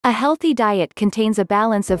A healthy diet contains a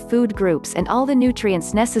balance of food groups and all the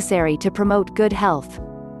nutrients necessary to promote good health.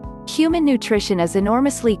 Human nutrition is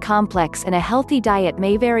enormously complex, and a healthy diet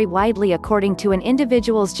may vary widely according to an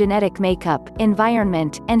individual's genetic makeup,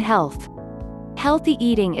 environment, and health. Healthy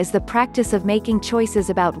eating is the practice of making choices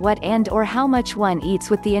about what and/or how much one eats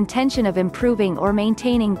with the intention of improving or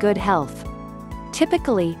maintaining good health.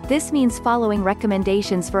 Typically, this means following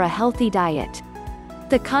recommendations for a healthy diet.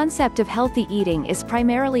 The concept of healthy eating is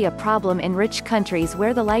primarily a problem in rich countries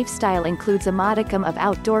where the lifestyle includes a modicum of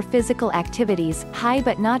outdoor physical activities, high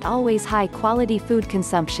but not always high-quality food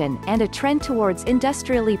consumption, and a trend towards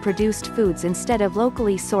industrially produced foods instead of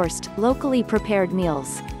locally sourced, locally prepared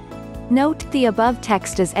meals. Note, the above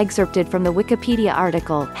text is excerpted from the Wikipedia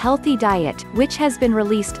article, Healthy Diet, which has been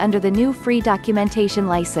released under the GNU Free Documentation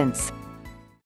License.